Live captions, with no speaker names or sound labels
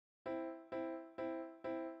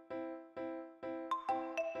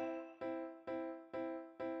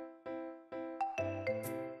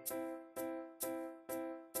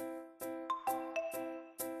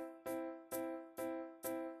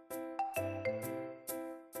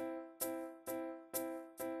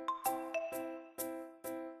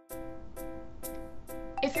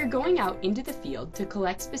If you're going out into the field to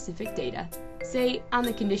collect specific data, say on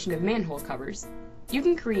the condition of manhole covers, you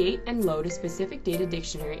can create and load a specific data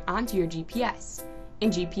dictionary onto your GPS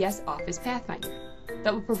in GPS Office Pathfinder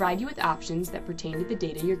that will provide you with options that pertain to the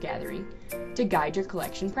data you're gathering to guide your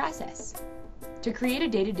collection process. To create a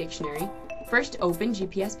data dictionary, first open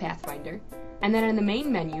GPS Pathfinder, and then in the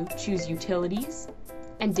main menu choose Utilities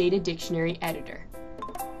and Data Dictionary Editor.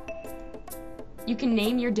 You can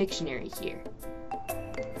name your dictionary here.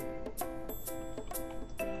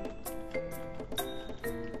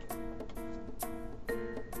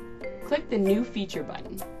 Click the New Feature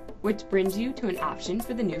button, which brings you to an option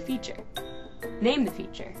for the new feature. Name the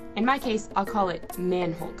feature. In my case, I'll call it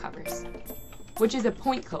Manhole Covers, which is a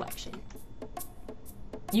point collection.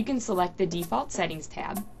 You can select the Default Settings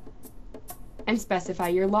tab and specify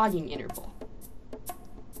your logging interval.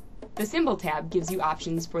 The Symbol tab gives you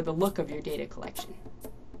options for the look of your data collection.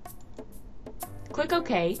 Click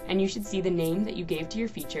OK and you should see the name that you gave to your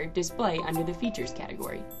feature display under the Features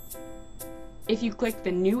category. If you click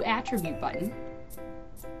the New Attribute button,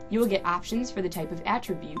 you will get options for the type of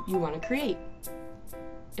attribute you want to create.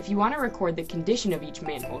 If you want to record the condition of each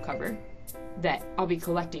manhole cover that I'll be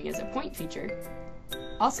collecting as a point feature,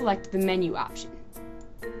 I'll select the Menu option.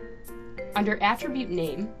 Under Attribute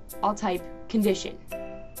Name, I'll type Condition,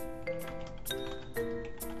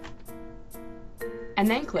 and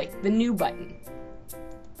then click the New button.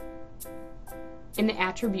 In the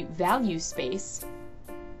Attribute Value space,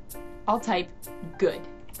 I'll type Good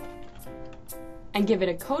and give it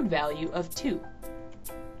a code value of 2.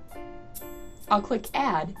 I'll click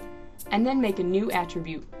Add and then make a new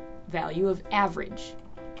attribute value of Average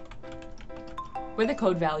with a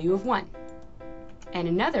code value of 1, and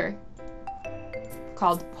another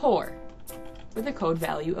called Poor with a code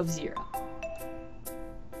value of 0.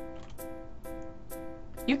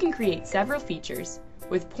 You can create several features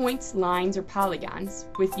with points, lines, or polygons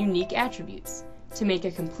with unique attributes to make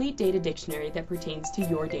a complete data dictionary that pertains to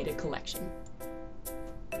your data collection.